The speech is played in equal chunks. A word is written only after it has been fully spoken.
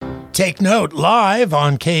Take Note live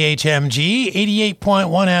on KHMG 88.1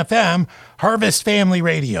 FM, Harvest Family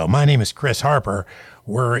Radio. My name is Chris Harper.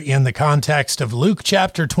 We're in the context of Luke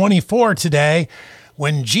chapter 24 today,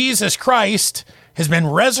 when Jesus Christ has been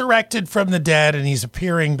resurrected from the dead and he's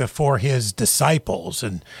appearing before his disciples.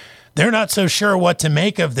 And they're not so sure what to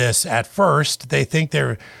make of this at first. They think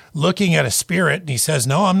they're looking at a spirit. And he says,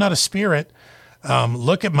 no, I'm not a spirit.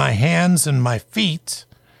 Look at my hands and my feet.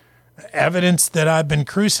 Evidence that I've been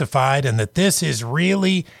crucified and that this is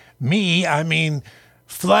really me. I mean,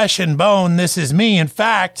 flesh and bone, this is me. In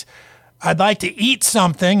fact, I'd like to eat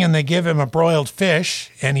something, and they give him a broiled fish,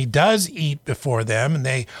 and he does eat before them, and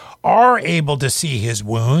they are able to see his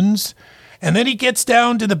wounds. And then he gets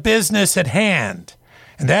down to the business at hand.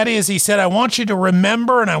 And that is, he said, I want you to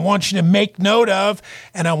remember, and I want you to make note of,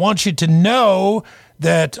 and I want you to know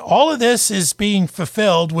that all of this is being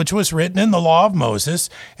fulfilled, which was written in the law of Moses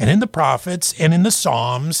and in the prophets and in the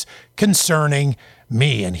Psalms concerning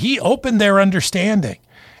me. And he opened their understanding,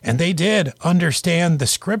 and they did understand the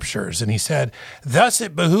scriptures. And he said, thus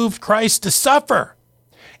it behooved Christ to suffer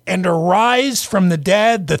and to rise from the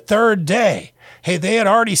dead the third day. Hey, they had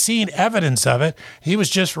already seen evidence of it. He was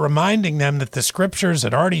just reminding them that the scriptures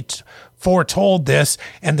had already foretold this,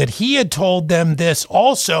 and that he had told them this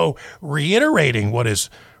also, reiterating what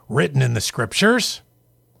is written in the scriptures.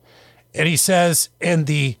 And he says, and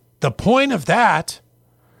the point of that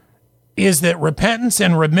is that repentance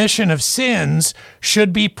and remission of sins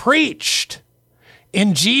should be preached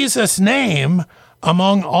in Jesus' name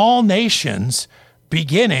among all nations,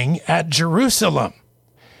 beginning at Jerusalem.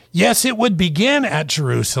 Yes, it would begin at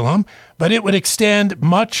Jerusalem, but it would extend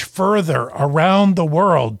much further around the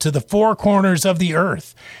world to the four corners of the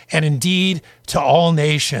earth, and indeed to all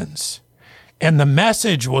nations. And the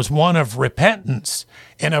message was one of repentance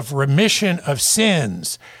and of remission of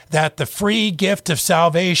sins, that the free gift of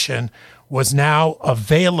salvation was now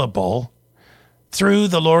available through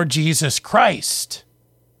the Lord Jesus Christ.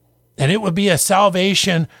 And it would be a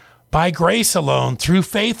salvation by grace alone, through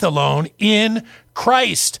faith alone, in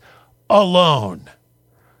Christ alone,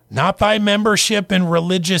 not by membership in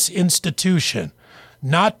religious institution,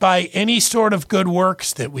 not by any sort of good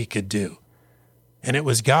works that we could do. And it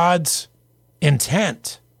was God's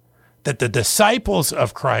intent that the disciples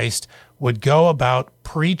of Christ would go about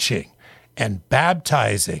preaching and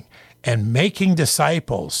baptizing and making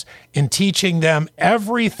disciples and teaching them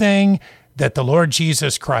everything that the Lord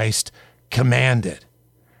Jesus Christ commanded.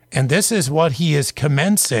 And this is what he is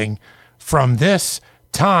commencing from this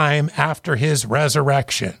time after his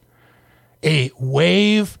resurrection. A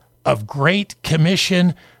wave of Great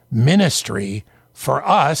Commission ministry for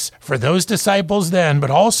us, for those disciples then,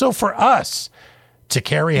 but also for us to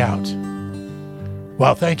carry out.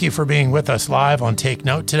 Well, thank you for being with us live on Take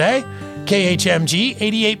Note today. KHMG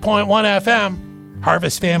 88.1 FM,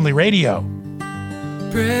 Harvest Family Radio.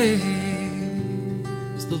 Praise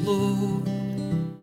the Lord.